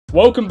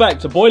Welcome back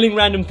to Boiling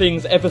Random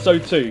Things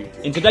episode 2.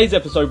 In today's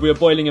episode we are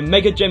boiling a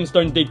mega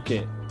gemstone dig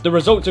kit. The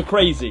results are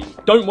crazy.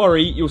 Don't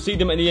worry, you'll see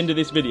them at the end of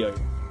this video.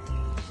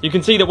 You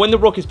can see that when the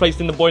rock is placed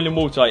in the boiling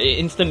water, it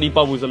instantly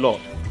bubbles a lot.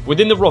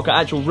 Within the rock are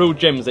actual real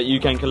gems that you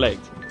can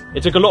collect.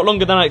 It took a lot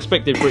longer than I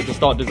expected for it to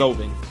start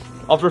dissolving.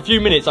 After a few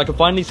minutes I could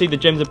finally see the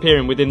gems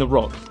appearing within the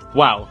rock.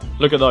 Wow,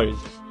 look at those.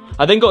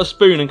 I then got a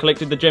spoon and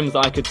collected the gems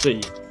that I could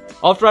see.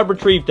 After I'd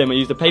retrieved them I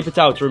used a paper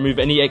towel to remove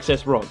any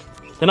excess rock.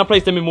 Then I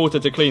placed them in water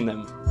to clean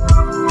them.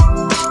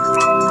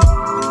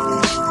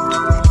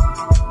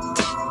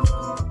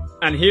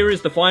 And here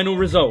is the final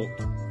result.